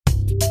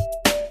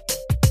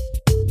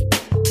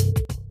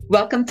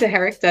Welcome to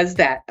Herrick Does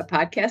That, a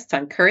podcast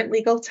on current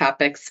legal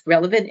topics,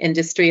 relevant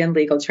industry and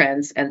legal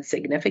trends, and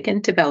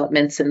significant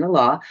developments in the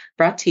law,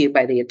 brought to you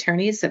by the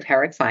attorneys of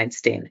Herrick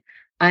Feinstein.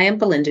 I am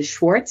Belinda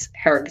Schwartz,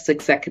 Herrick's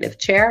Executive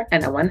Chair,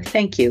 and I want to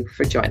thank you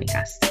for joining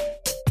us.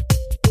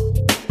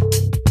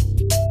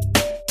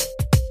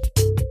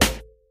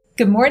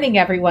 Good morning,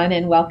 everyone,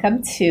 and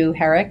welcome to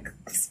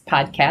Herrick's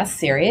podcast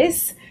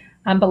series.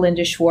 I'm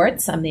Belinda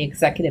Schwartz. I'm the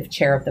Executive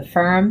Chair of the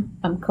firm.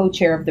 I'm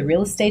co-chair of the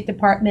Real Estate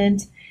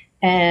Department.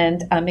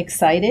 And I'm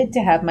excited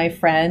to have my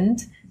friend,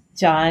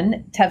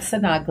 John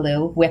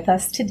Tevsanoglu, with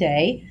us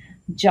today.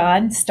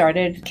 John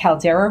started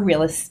Caldera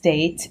Real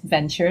Estate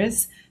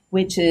Ventures,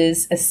 which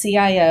is a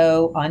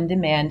CIO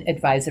on-demand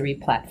advisory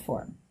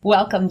platform.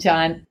 Welcome,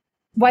 John.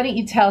 Why don't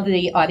you tell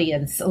the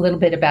audience a little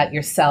bit about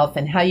yourself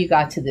and how you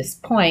got to this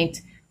point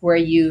where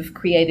you've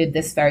created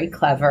this very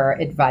clever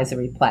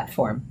advisory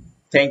platform?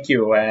 Thank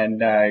you, and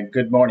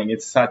good morning.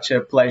 It's such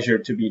a pleasure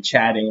to be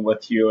chatting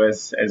with you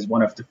as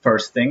one of the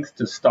first things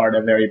to start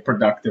a very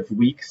productive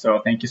week.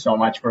 So thank you so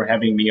much for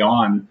having me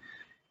on.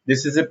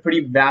 This is a pretty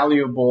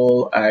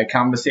valuable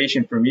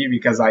conversation for me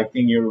because I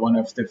think you're one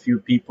of the few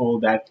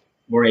people that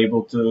were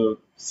able to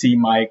see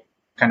my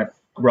kind of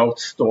growth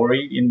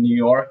story in New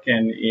York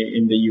and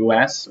in the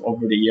US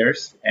over the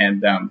years,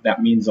 and that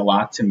means a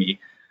lot to me.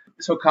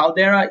 So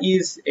Caldera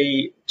is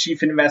a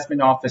Chief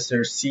Investment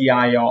Officer,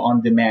 CIO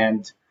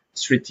on-demand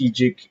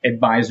strategic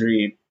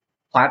advisory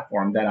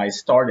platform that I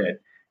started.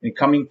 And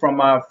coming from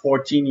a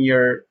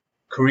 14-year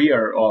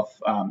career of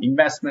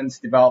investments,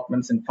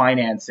 developments, and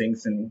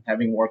financings, and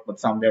having worked with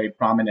some very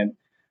prominent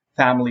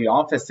family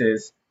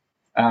offices,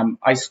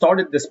 I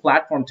started this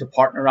platform to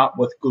partner up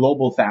with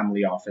global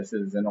family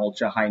offices and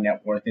ultra high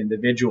net worth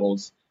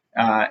individuals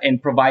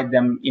and provide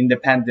them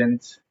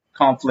independent,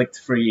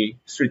 conflict-free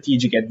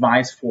strategic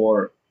advice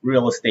for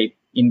real estate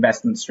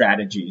investment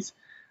strategies.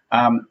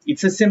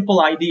 It's a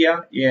simple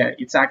idea. Yeah,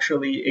 it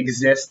actually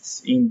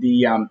exists in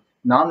the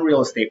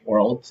non-real estate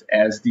world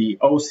as the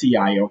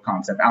OCIO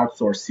concept,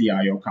 outsourced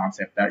CIO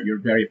concept that you're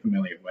very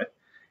familiar with.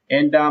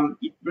 And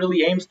it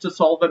really aims to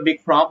solve a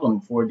big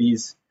problem for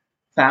these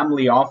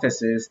family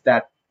offices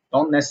that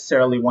don't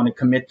necessarily want to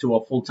commit to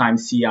a full-time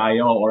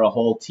CIO or a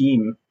whole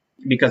team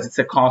because it's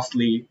a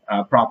costly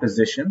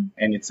proposition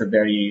and it's a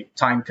very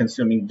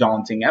time-consuming,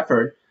 daunting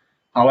effort.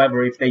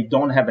 However, if they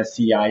don't have a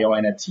CIO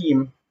and a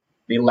team,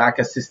 they lack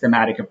a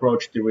systematic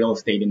approach to real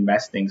estate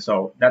investing.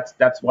 So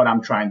that's what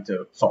I'm trying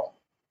to solve.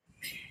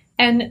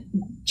 And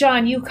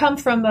John, you come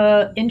from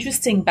an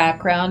interesting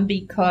background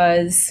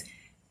because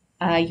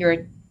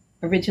you're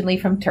originally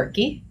from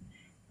Turkey,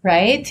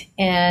 right?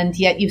 And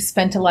yet you've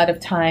spent a lot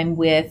of time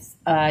with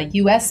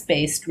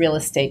US-based real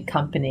estate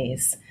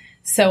companies.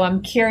 So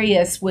I'm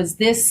curious, was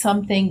this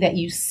something that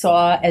you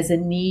saw as a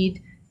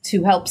need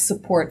to help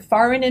support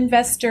foreign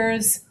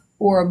investors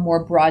or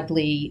more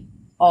broadly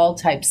all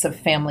types of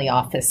family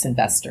office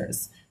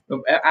investors?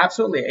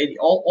 Absolutely.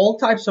 All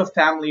types of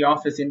family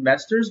office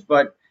investors.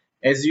 But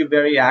as you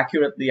very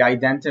accurately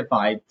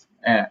identified,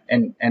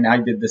 and I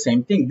did the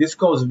same thing, this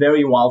goes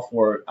very well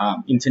for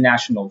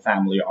international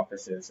family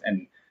offices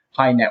and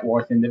high net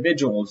worth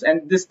individuals.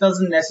 And this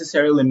doesn't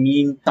necessarily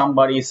mean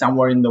somebody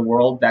somewhere in the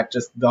world that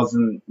just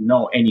doesn't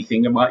know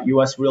anything about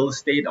US real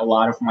estate. A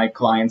lot of my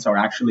clients are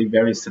actually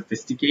very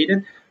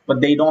sophisticated,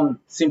 but they don't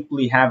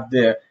simply have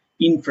the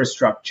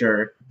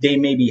infrastructure they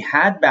maybe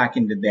had back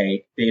in the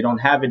day. They don't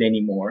have it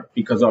anymore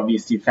because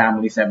obviously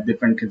families have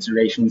different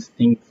considerations,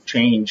 things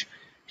change,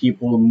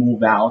 people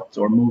move out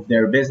or move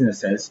their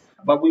businesses.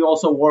 But we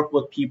also work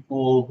with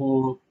people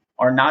who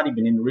are not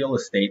even in real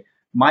estate.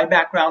 My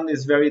background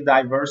is very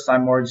diverse.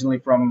 I'm originally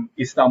from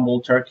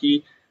Istanbul,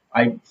 Turkey.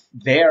 I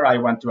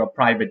went to a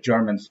private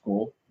German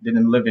school,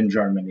 didn't live in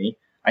Germany.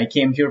 I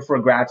came here for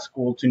grad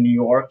school to New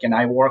York, and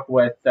I work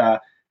with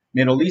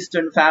Middle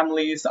Eastern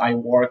families. I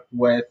work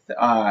with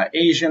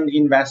Asian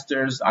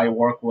investors. I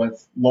work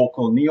with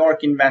local New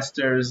York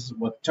investors,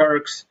 with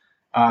Turks.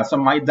 So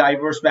my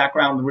diverse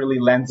background really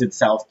lends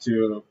itself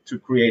to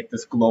create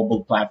this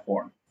global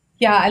platform.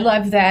 Yeah, I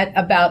love that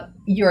about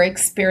your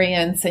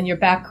experience and your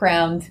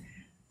background.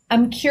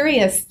 I'm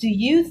curious, do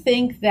you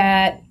think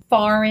that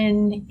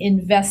foreign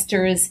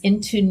investors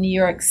into New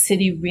York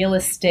City real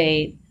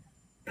estate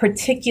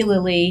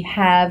particularly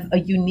have a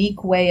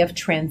unique way of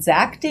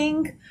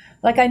transacting?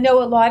 Like, I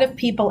know a lot of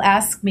people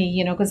ask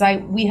me, because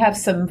we have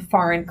some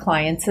foreign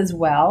clients as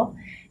well.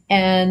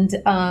 And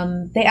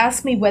they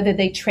ask me whether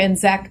they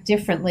transact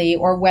differently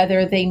or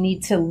whether they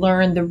need to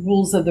learn the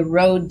rules of the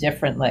road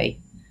differently.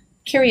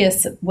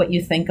 Curious what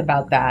you think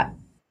about that.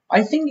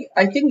 I think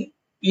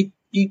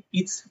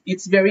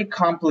it's very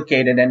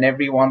complicated and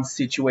everyone's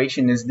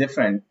situation is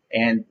different.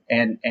 And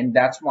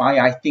that's why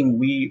I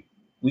think we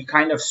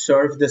kind of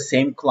serve the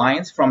same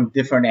clients from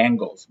different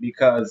angles,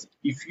 because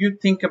if you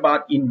think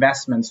about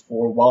investments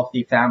for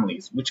wealthy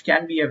families, which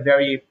can be a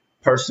very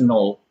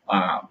personal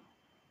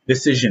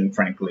decision,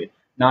 frankly,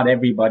 not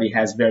everybody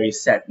has very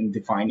set and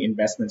defined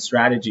investment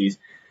strategies.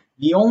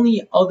 The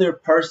only other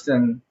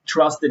person,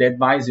 trusted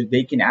advisor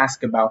they can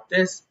ask about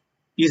this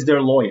is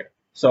their lawyer.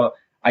 So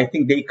I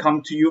think they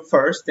come to you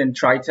first and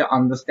try to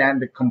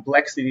understand the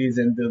complexities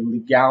and the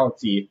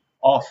legality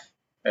of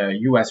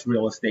U.S.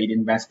 real estate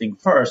investing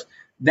first.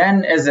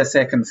 Then, as a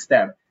second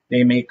step,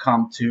 they may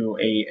come to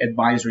a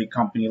advisory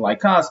company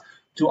like us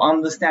to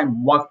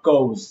understand what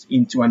goes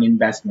into an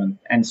investment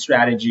and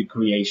strategy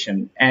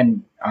creation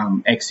and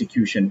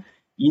execution.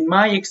 In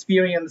my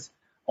experience,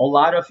 a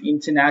lot of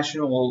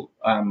international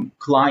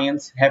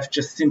clients have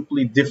just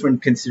simply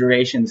different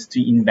considerations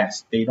to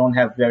invest. They don't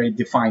have very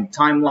defined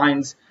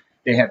timelines.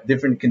 They have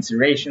different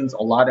considerations.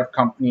 A lot of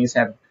companies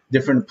have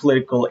different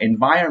political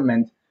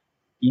environment.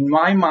 In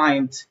my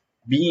mind,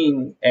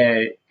 being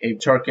a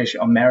Turkish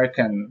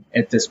American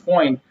at this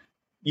point,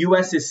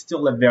 US is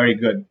still a very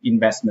good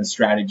investment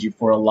strategy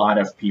for a lot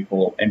of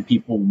people, and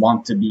people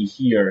want to be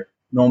here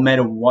no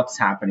matter what's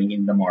happening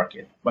in the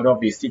market. But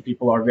obviously,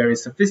 people are very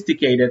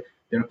sophisticated.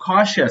 They're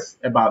cautious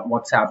about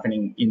what's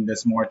happening in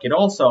this market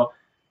also,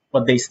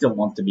 but they still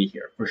want to be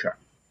here for sure.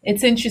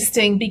 It's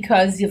interesting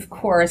because, of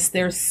course,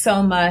 there's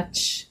so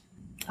much,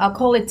 I'll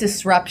call it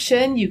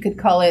disruption. You could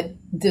call it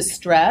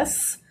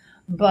distress.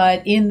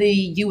 But in the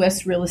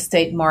U.S. real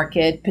estate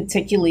market,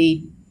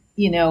 particularly,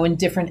 in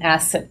different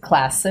asset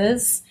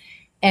classes,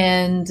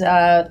 and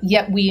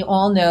yet we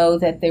all know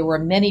that there were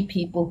many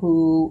people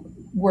who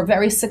were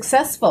very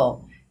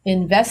successful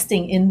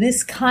investing in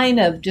this kind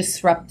of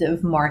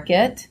disruptive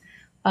market.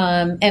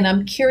 And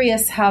I'm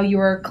curious how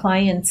your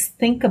clients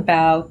think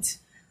about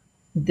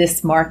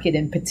this market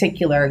in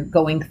particular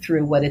going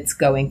through what it's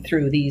going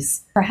through,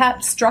 these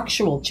perhaps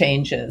structural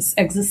changes,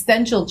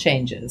 existential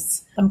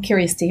changes. I'm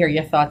curious to hear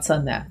your thoughts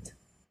on that.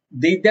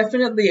 They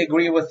definitely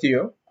agree with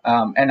you.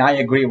 And I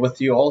agree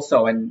with you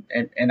also. And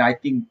I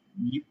think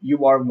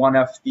you are one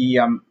of the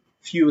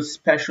few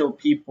special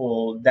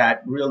people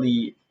that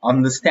really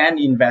understand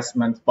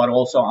investment, but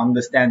also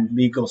understand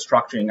legal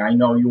structuring. I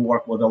know you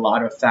work with a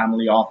lot of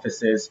family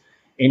offices,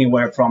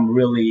 anywhere from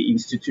really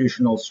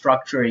institutional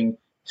structuring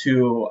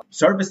to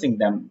servicing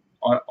them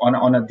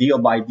on a deal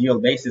by deal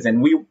basis.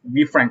 And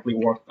we frankly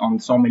worked on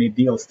so many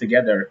deals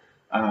together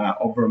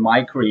over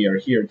my career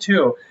here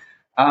too.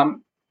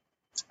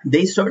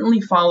 They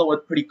certainly follow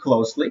it pretty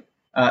closely.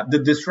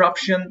 The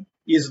disruption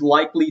is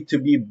likely to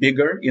be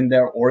bigger in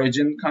their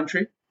origin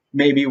country,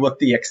 maybe with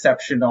the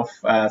exception of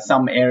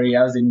some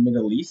areas in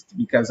Middle East,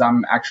 because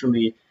I'm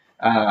actually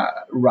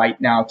right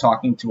now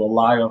talking to a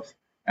lot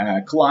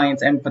of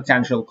clients and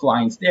potential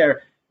clients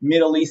there.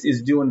 Middle East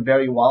is doing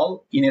very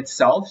well in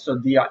itself, so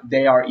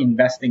they are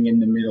investing in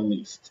the Middle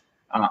East,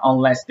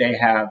 unless they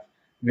have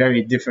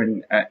very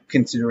different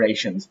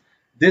considerations.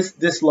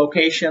 This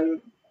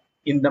location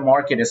in the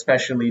market,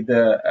 especially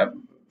the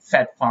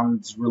Fed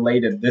funds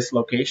related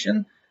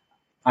dislocation,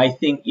 I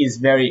think is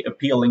very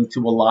appealing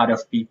to a lot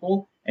of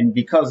people. And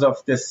because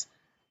of this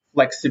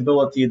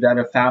flexibility that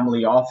a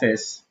family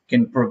office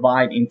can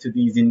provide into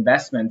these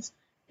investments,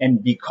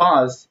 and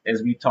because,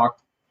 as we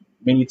talked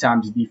many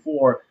times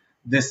before,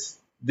 this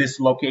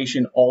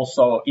location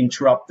also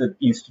interrupted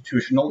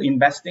institutional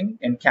investing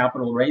and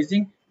capital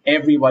raising,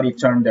 everybody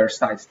turned their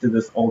sights to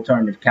this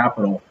alternative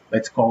capital.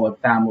 Let's call it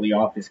family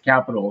office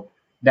capital.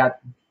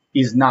 That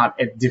is not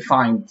a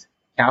defined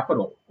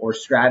capital or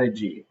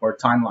strategy or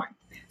timeline.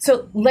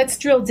 So let's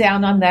drill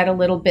down on that a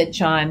little bit,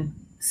 John.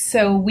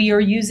 So we are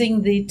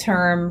using the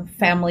term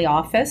family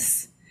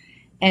office,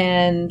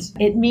 and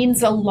it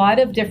means a lot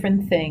of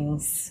different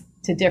things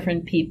to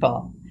different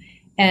people.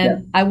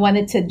 And I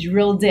wanted to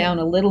drill down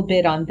a little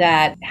bit on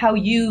that, how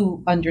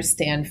you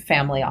understand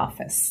family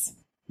office.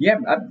 Yeah,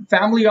 a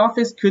family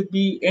office could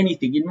be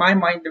anything. In my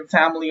mind, a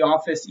family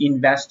office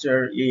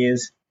investor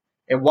is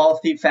a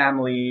wealthy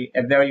family,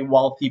 a very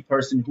wealthy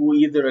person who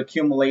either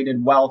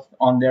accumulated wealth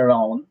on their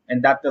own,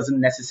 and that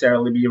doesn't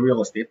necessarily be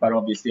real estate, but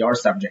obviously our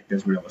subject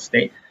is real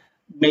estate.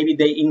 Maybe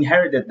they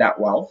inherited that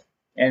wealth,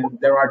 and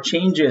there are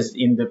changes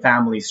in the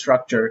family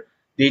structure.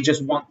 They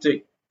just want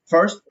to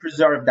first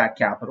preserve that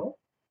capital,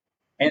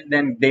 and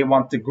then they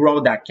want to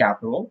grow that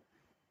capital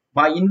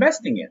by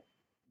investing it.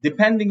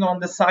 Depending on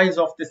the size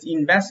of this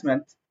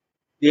investment,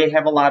 they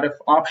have a lot of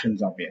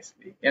options,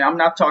 obviously. And I'm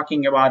not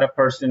talking about a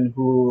person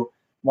who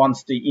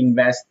wants to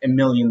invest $1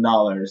 million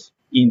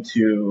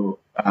into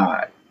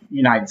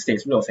United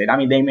States real estate. I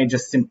mean, they may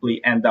just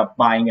simply end up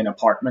buying an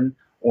apartment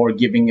or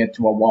giving it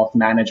to a wealth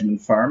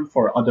management firm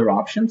for other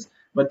options.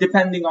 But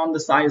depending on the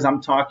size,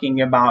 I'm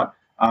talking about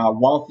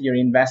wealthier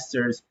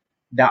investors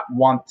that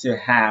want to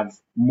have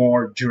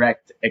more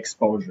direct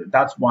exposure.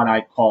 That's what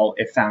I call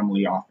a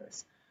family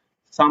office.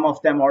 Some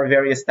of them are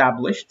very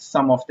established.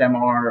 Some of them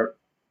are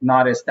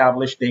not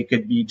established. They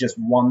could be just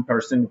one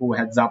person who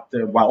heads up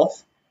the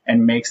wealth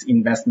and makes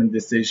investment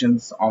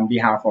decisions on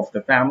behalf of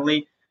the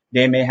family.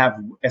 They may have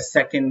a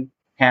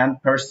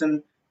second-hand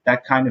person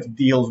that kind of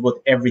deals with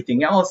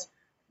everything else.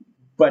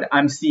 But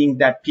I'm seeing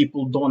that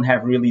people don't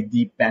have really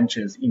deep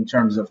benches in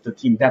terms of the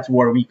team. That's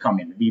where we come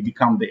in. We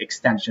become the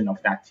extension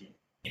of that team.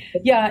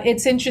 Yeah,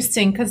 it's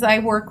interesting because I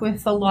work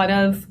with a lot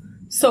of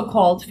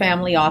so-called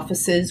family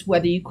offices,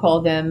 whether you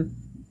call them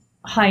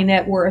high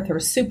net worth or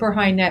super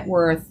high net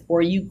worth,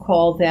 or you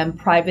call them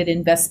private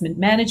investment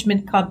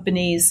management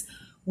companies,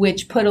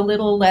 which put a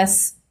little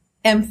less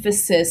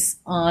emphasis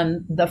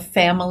on the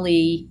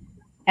family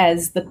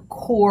as the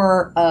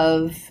core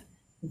of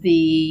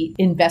the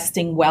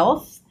investing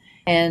wealth.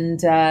 And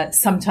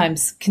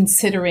sometimes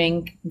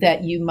considering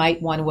that you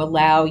might want to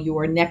allow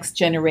your next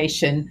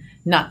generation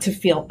not to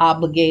feel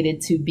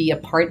obligated to be a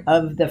part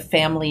of the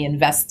family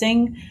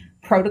investing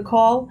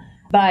protocol.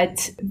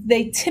 But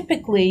they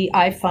typically,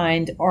 I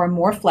find, are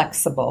more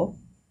flexible.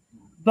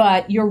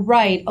 But you're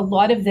right, a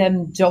lot of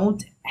them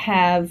don't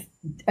have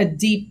a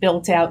deep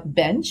built out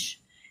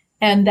bench.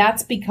 And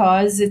that's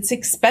because it's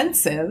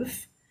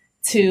expensive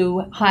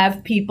to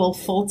have people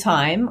full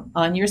time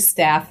on your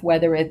staff,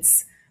 whether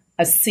it's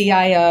a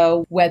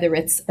CIO, whether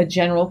it's a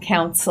general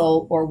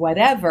counsel or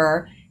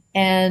whatever.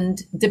 And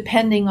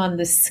depending on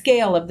the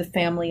scale of the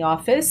family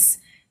office,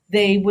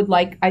 they would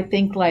like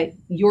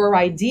your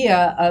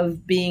idea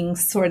of being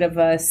sort of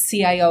a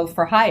CIO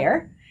for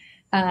hire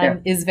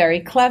is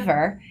very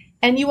clever.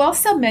 And you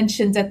also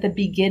mentioned at the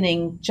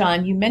beginning,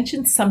 John, you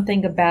mentioned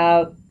something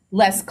about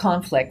less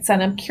conflicts.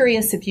 And I'm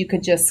curious if you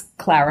could just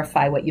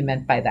clarify what you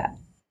meant by that.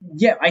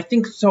 Yeah, I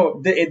think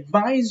so.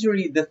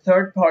 The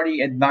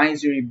third-party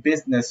advisory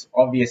business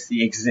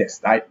obviously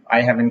exists.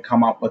 I haven't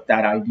come up with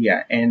that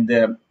idea. And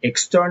the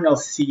external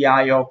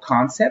CIO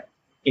concept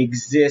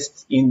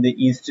exists in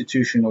the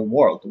institutional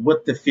world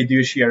with the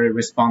fiduciary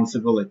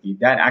responsibility.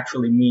 That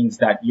actually means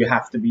that you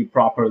have to be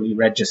properly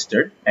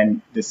registered.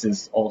 And this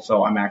is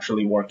also, I'm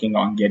actually working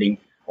on getting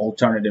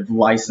alternative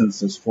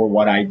licenses for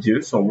what I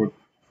do. So we're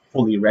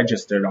fully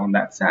registered on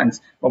that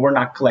sense, but we're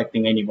not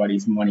collecting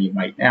anybody's money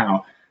right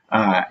now.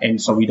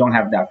 And so we don't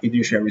have that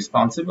fiduciary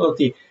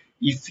responsibility.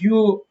 If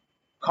you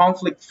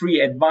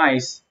conflict-free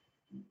advice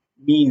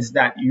means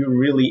that you're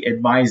really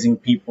advising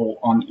people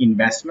on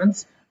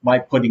investments by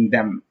putting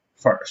them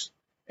first.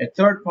 A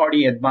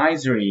third-party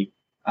advisory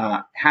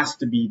has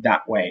to be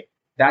that way.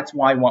 That's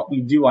why what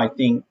we do, I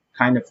think,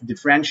 kind of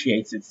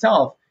differentiates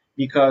itself,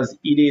 because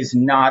it is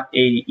not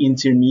a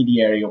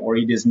intermediary or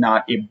it is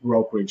not a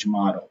brokerage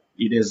model.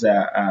 It is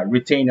a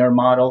retainer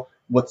model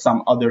with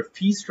some other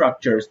fee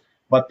structures,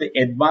 but the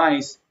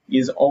advice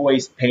is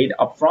always paid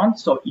upfront,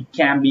 so it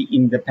can be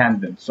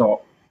independent.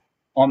 So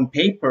on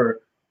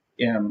paper,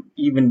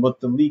 even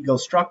with the legal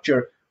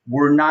structure,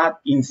 we're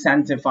not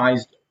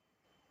incentivized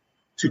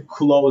to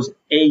close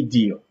a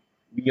deal.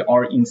 We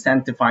are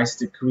incentivized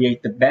to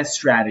create the best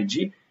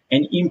strategy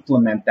and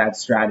implement that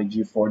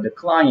strategy for the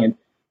client.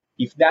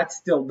 If that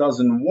still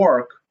doesn't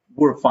work,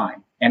 we're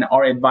fine. And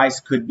our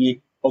advice could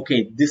be,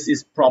 okay, this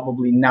is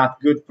probably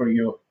not good for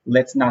you.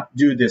 Let's not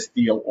do this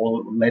deal,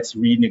 or let's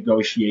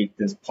renegotiate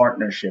this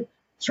partnership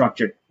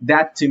structure.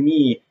 That to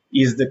me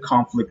is the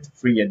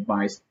conflict-free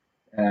advice,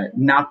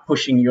 not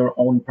pushing your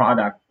own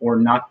product or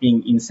not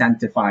being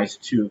incentivized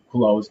to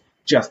close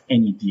just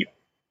any deal.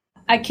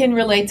 I can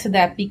relate to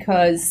that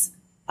because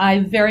I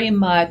very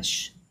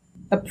much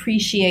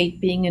appreciate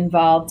being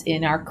involved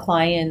in our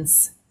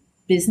clients'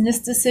 business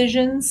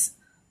decisions.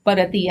 But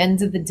at the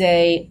end of the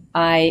day,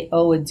 I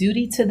owe a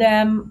duty to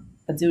them,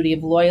 a duty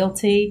of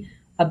loyalty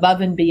above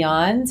and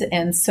beyond.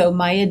 And so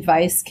my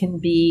advice can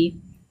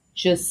be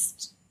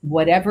just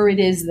whatever it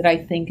is that I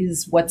think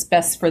is what's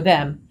best for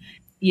them.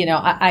 You know,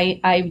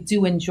 I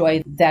do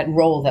enjoy that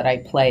role that I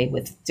play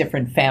with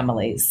different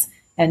families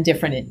and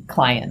different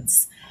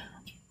clients.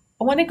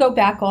 I want to go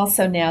back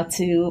also now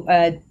to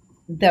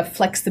the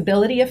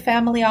flexibility of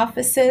family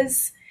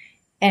offices.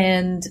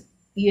 And,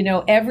 you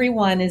know,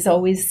 everyone is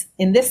always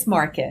in this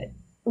market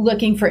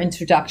looking for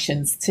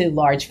introductions to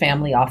large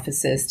family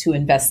offices to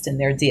invest in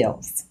their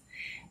deals.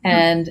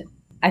 And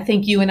I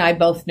think you and I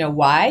both know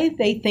why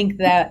they think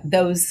that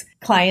those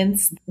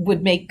clients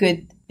would make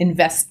good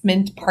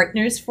investment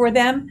partners for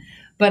them.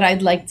 But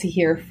I'd like to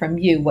hear from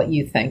you what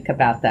you think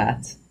about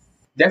that.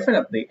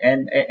 Definitely.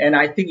 And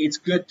I think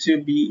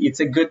it's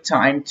a good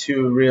time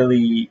to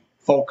really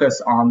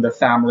focus on the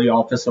family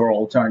office or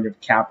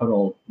alternative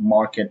capital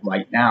market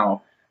right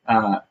now,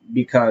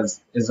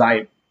 because as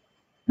I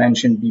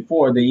mentioned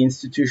before, the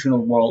institutional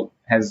world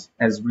has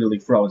really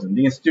frozen.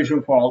 The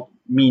institutional world,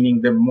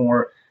 meaning the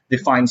more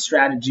defined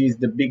strategies,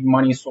 the big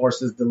money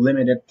sources, the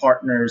limited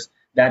partners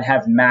that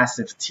have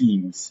massive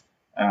teams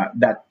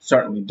that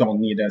certainly don't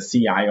need a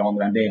CIO on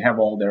them. They have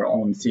all their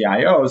own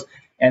CIOs,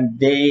 and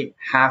they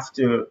have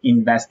to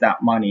invest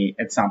that money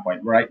at some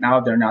point. Right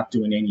now, they're not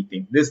doing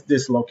anything. This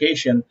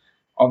dislocation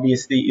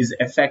obviously is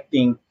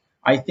affecting,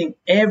 I think,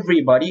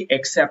 everybody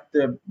except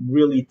the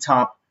really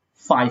top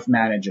 5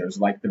 managers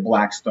like the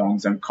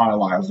Blackstones and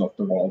Carlyles of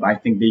the world. I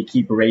think they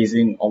keep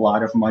raising a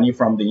lot of money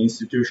from the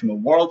institutional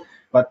world,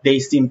 but they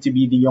seem to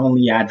be the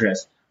only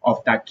address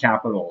of that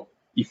capital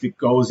if it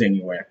goes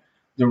anywhere.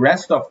 The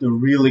rest of the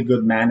really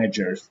good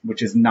managers,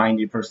 which is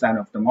 90%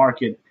 of the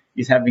market,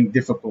 is having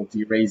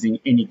difficulty raising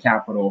any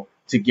capital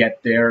to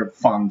get their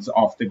funds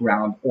off the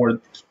ground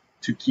or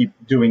to keep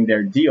doing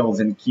their deals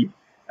and keep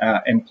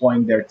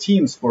employing their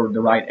teams for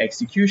the right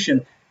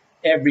execution.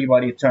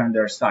 Everybody turned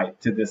their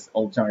sight to this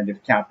alternative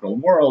capital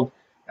world.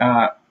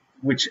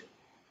 which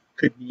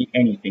could be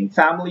anything.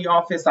 Family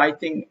office, I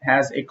think,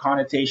 has a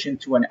connotation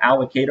to an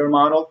allocator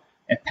model,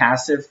 a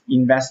passive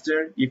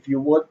investor, if you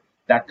would,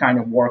 that kind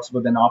of works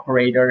with an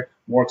operator,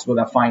 works with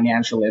a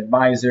financial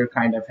advisor,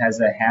 kind of has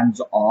a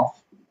hands-off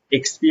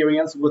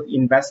experience with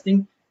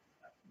investing.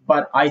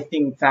 But I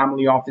think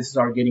family offices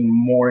are getting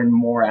more and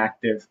more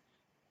active,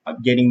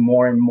 getting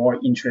more and more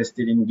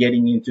interested in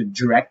getting into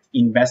direct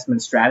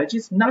investment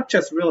strategies, not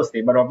just real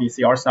estate, but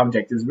obviously our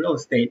subject is real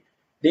estate.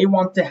 They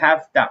want to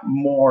have that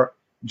more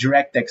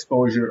direct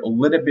exposure, a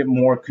little bit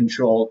more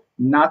control,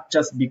 not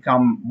just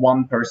become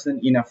one person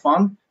in a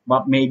fund,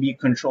 but maybe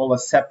control a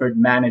separate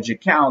managed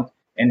account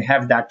and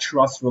have that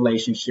trust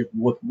relationship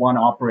with one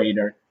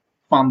operator,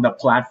 fund the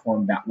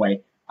platform that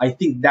way. I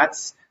think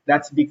that's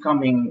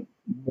becoming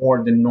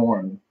more the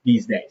norm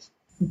these days.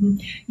 Mm-hmm.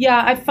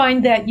 Yeah, I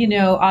find that,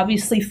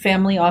 obviously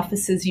family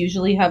offices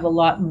usually have a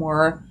lot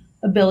more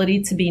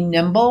ability to be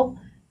nimble.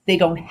 They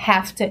don't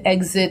have to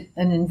exit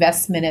an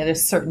investment at a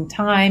certain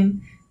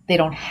time. They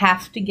don't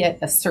have to get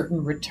a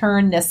certain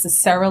return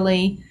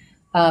necessarily.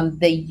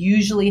 They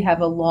usually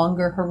have a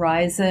longer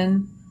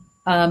horizon,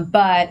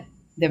 but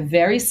they're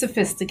very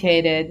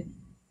sophisticated.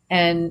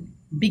 And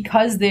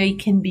because they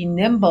can be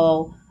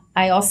nimble,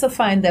 I also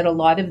find that a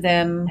lot of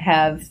them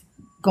have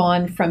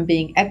gone from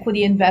being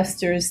equity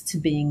investors to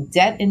being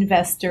debt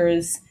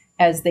investors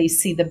as they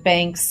see the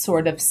banks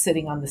sort of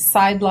sitting on the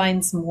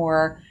sidelines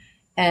more.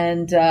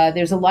 And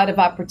there's a lot of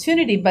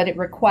opportunity, but it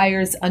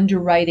requires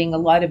underwriting a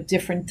lot of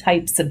different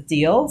types of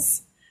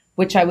deals,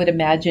 which I would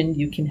imagine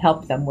you can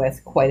help them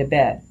with quite a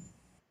bit.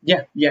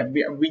 Yeah,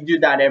 we do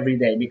that every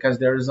day because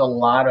there's a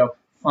lot of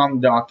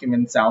fund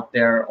documents out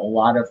there, a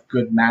lot of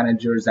good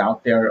managers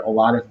out there, a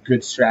lot of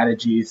good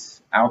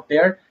strategies out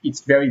there.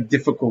 It's very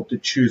difficult to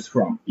choose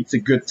from. It's a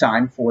good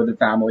time for the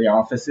family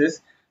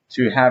offices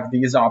to have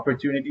these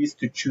opportunities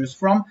to choose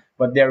from,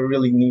 but there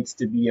really needs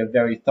to be a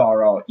very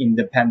thorough,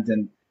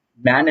 independent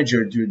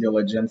manager due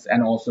diligence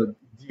and also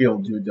deal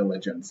due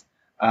diligence.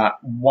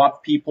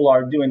 What people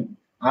are doing,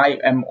 I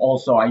am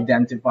also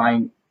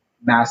identifying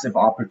massive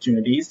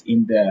opportunities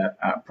in the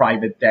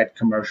private debt,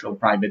 commercial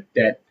private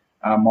debt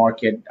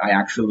market. I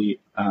actually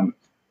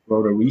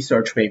wrote a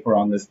research paper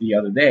on this the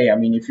other day. I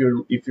mean, if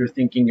you're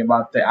thinking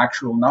about the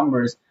actual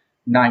numbers,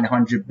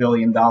 $900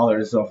 billion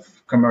of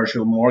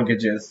commercial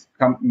mortgages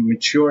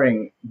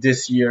maturing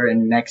this year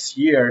and next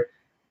year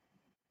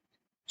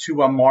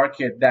to a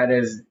market that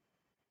is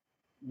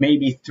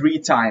maybe 3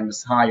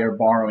 times higher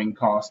borrowing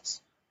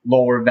costs,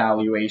 lower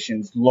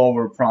valuations,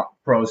 lower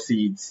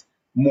proceeds,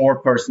 more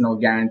personal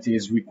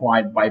guarantees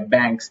required by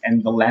banks,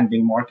 and the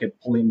lending market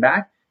pulling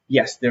back.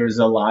 Yes, there's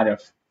a lot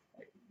of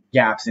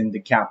gaps in the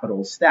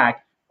capital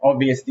stack.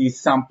 Obviously,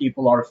 some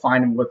people are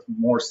fine with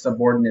more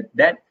subordinate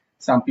debt.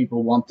 Some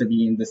people want to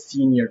be in the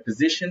senior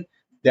position.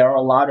 There are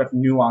a lot of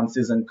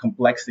nuances and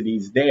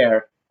complexities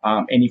there.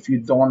 And if you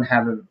don't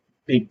have a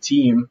big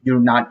team, you're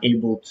not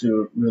able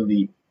to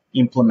really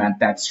implement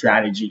that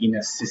strategy in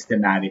a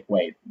systematic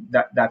way.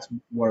 That's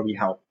where we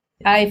help.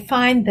 I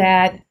find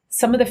that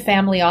some of the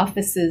family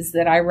offices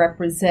that I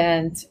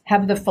represent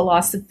have the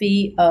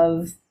philosophy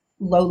of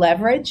low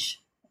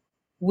leverage,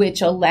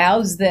 which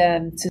allows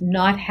them to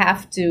not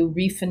have to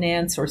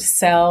refinance or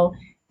sell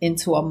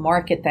into a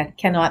market that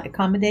cannot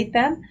accommodate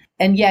them.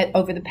 And yet,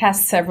 over the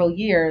past several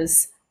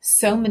years,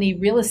 so many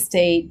real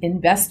estate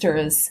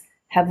investors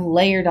have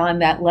layered on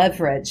that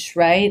leverage,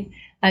 right?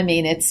 I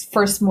mean, it's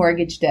first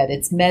mortgage debt,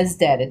 it's mezz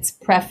debt, it's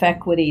pref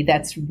equity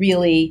that's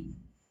really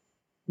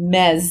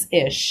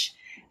mezz-ish.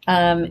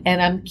 And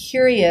I'm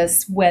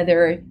curious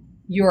whether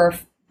your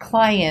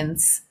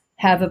clients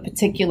have a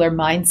particular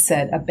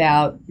mindset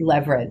about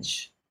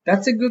leverage.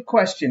 That's a good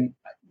question.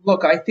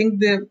 Look, I think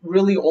the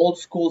really old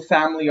school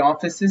family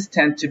offices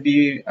tend to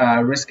be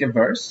risk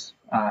averse,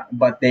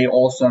 but they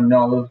also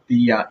know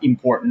the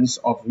importance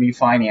of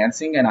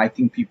refinancing. And I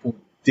think people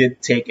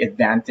did take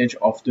advantage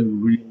of the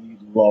really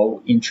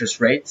low interest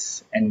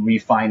rates and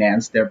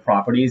refinance their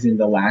properties in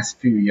the last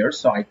few years.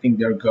 So I think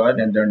they're good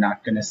and they're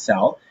not going to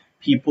sell.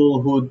 People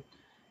who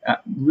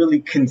really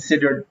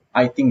considered,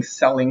 I think,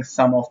 selling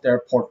some of their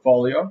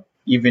portfolio,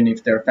 even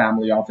if they're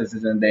family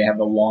offices and they have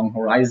a long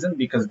horizon,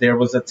 because there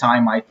was a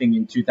time, I think,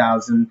 in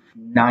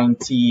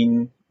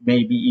 2019,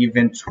 maybe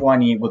even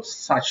 20, with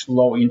such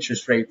low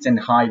interest rates and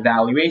high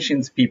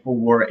valuations, people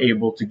were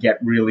able to get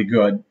really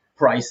good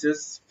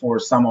prices for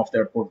some of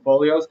their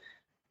portfolios,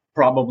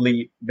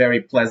 probably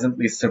very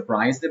pleasantly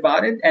surprised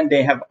about it. And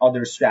they have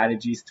other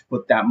strategies to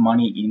put that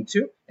money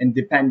into. And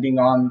depending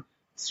on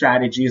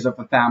strategies of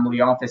a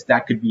family office,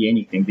 that could be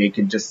anything. They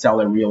could just sell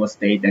a real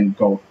estate and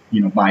go,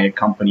 buy a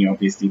company.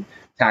 Obviously,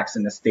 tax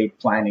and estate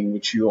planning,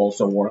 which you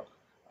also work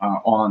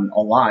on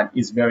a lot,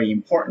 is very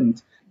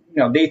important.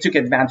 They took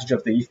advantage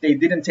of If they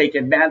didn't take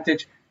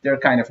advantage, they're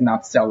kind of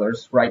not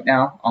sellers right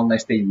now,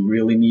 unless they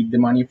really need the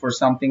money for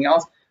something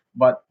else,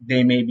 but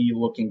they may be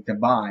looking to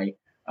buy.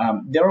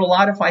 There are a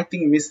lot of, I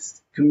think,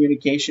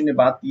 miscommunication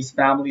about these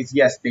families.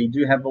 Yes, they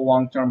do have a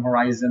long-term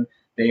horizon.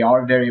 They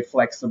are very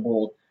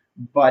flexible.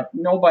 but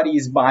nobody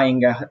is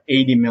buying a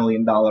 $80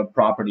 million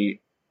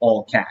property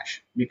all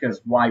cash,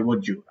 because why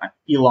would you?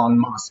 Elon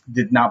Musk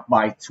did not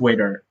buy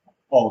Twitter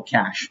all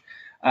cash.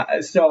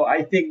 So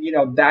I think,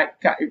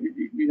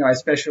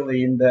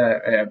 especially in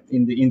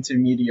the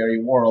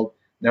intermediary world,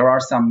 there are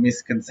some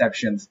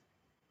misconceptions.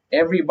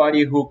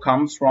 Everybody who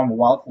comes from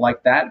wealth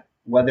like that,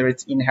 whether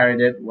it's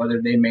inherited,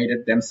 whether they made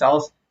it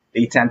themselves,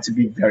 they tend to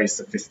be very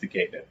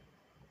sophisticated,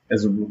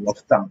 as a rule of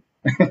thumb.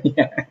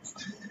 Yes.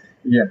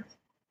 Yeah.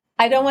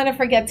 I don't want to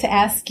forget to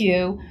ask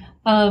you,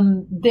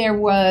 there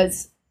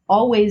was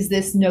always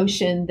this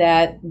notion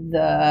that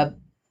the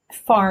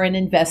foreign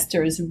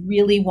investors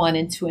really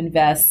wanted to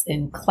invest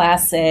in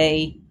Class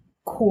A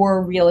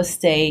core real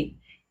estate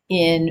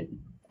in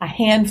a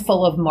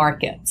handful of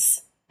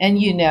markets, and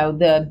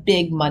the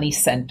big money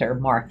center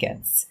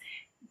markets.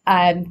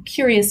 I'm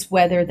curious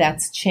whether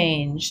that's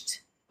changed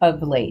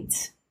of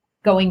late,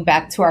 going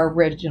back to our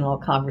original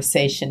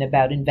conversation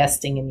about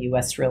investing in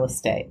U.S. real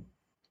estate.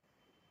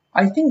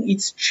 I think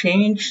it's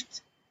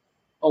changed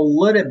a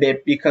little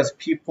bit because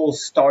people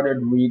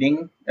started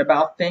reading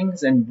about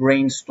things and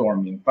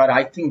brainstorming. But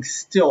I think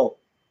still,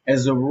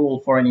 as a rule,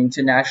 for an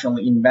international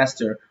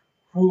investor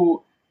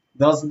who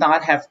does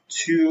not have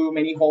too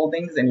many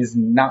holdings and is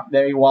not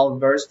very well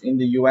versed in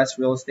the U.S.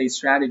 real estate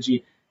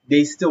strategy,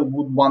 they still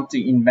would want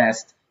to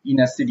invest in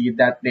a city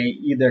that they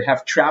either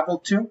have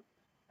traveled to,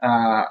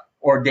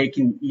 or they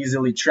can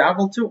easily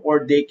travel to,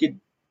 or they could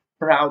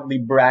proudly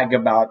brag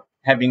about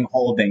having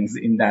holdings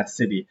in that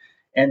city.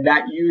 And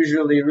that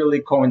usually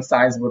really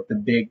coincides with the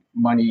big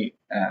money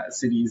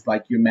cities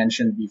like you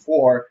mentioned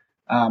before.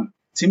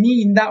 To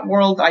me, in that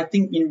world, I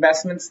think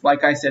investments,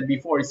 like I said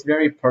before, it's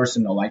very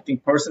personal. I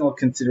think personal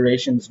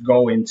considerations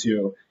go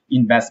into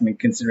investment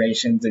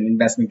considerations, and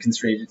investment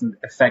considerations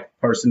affect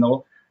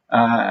personal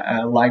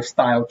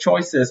lifestyle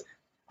choices.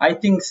 I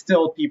think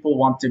still people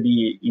want to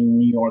be in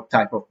New York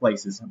type of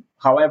places.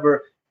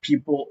 However,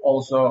 people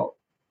also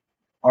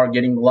are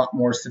getting a lot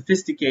more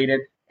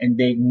sophisticated, and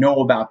they know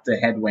about the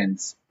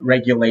headwinds,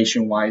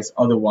 regulation-wise,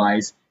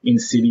 otherwise, in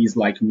cities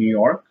like New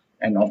York,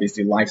 and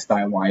obviously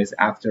lifestyle-wise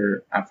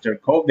after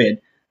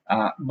COVID.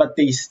 But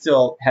they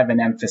still have an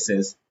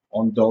emphasis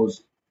on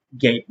those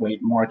gateway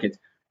markets.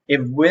 A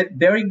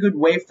very good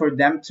way for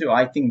them to,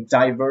 I think,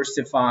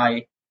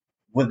 diversify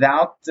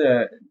without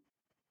the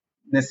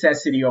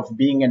necessity of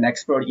being an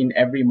expert in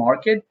every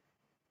market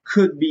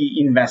could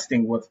be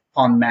investing with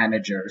fund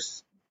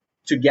managers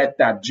to get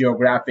that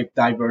geographic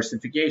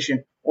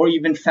diversification, or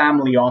even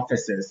family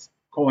offices,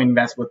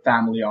 co-invest with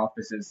family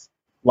offices,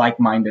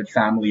 like-minded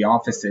family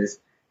offices.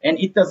 And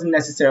it doesn't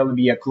necessarily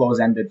be a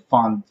close-ended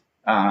fund,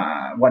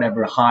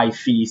 whatever high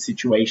fee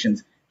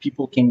situations.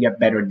 People can get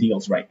better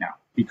deals right now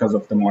because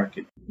of the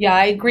market. Yeah,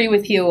 I agree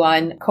with you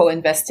on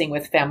co-investing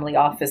with family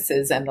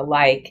offices and the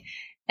like.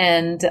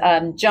 And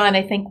John,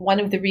 I think one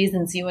of the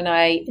reasons you and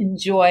I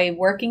enjoy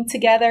working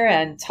together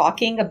and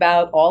talking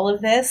about all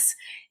of this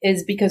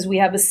is because we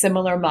have a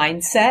similar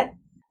mindset.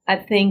 I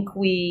think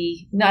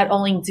we not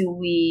only do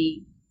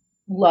we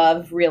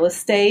love real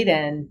estate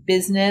and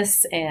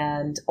business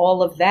and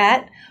all of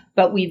that,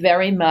 but we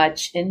very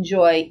much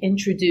enjoy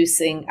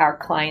introducing our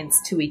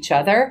clients to each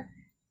other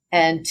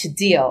and to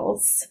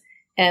deals.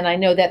 And I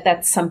know that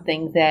that's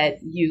something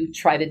that you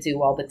try to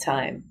do all the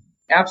time.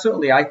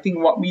 Absolutely. I think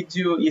what we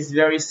do is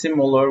very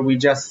similar. We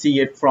just see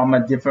it from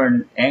a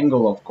different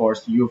angle, of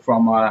course. You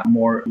from a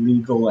more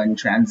legal and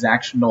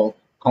transactional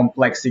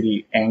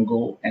complexity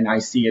angle, and I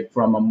see it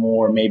from a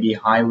more maybe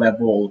high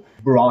level,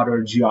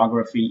 broader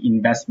geography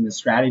investment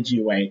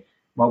strategy way.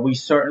 But we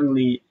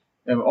certainly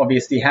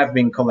obviously have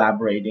been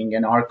collaborating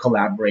and are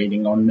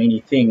collaborating on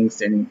many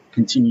things and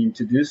continuing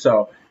to do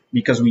so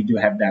because we do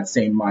have that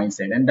same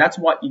mindset. And that's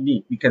what you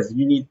need, because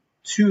you need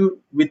two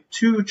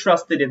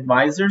trusted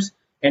advisors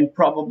and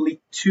probably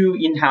two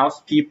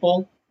in-house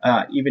people,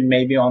 even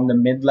maybe on the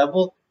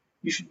mid-level.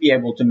 You should be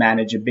able to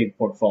manage a big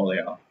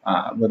portfolio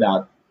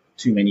without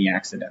too many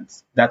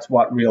accidents. That's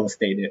what real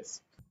estate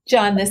is.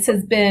 John, this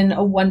has been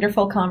a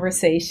wonderful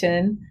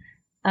conversation.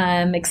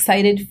 I'm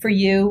excited for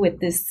you with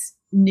this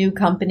new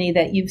company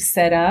that you've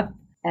set up,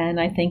 and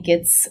I think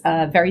it's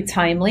very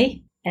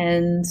timely.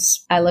 And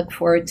I look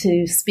forward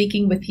to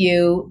speaking with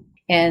you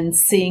and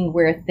seeing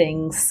where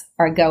things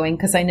are going,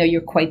 because I know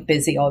you're quite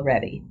busy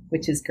already,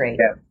 which is great.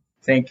 Yeah.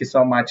 Thank you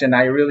so much. And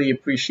I really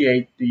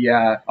appreciate the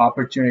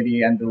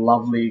opportunity and the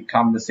lovely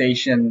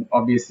conversation.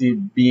 Obviously,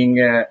 being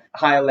a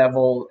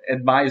high-level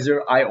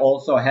advisor, I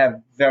also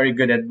have very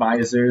good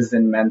advisors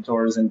and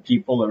mentors and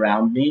people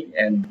around me.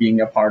 And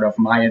being a part of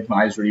my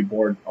advisory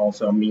board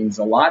also means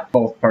a lot,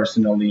 both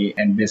personally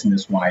and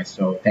business-wise.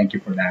 So thank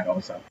you for that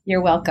also.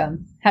 You're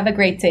welcome. Have a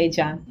great day,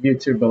 John. You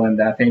too,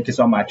 Belinda. Thank you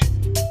so much.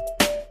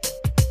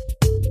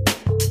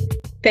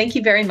 Thank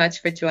you very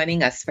much for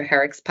joining us for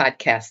Herrick's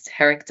podcast,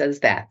 Herrick Does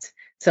That.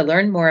 To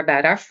learn more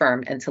about our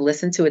firm and to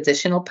listen to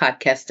additional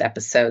podcast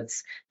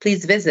episodes,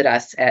 please visit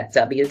us at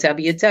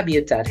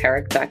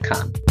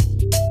www.herrick.com.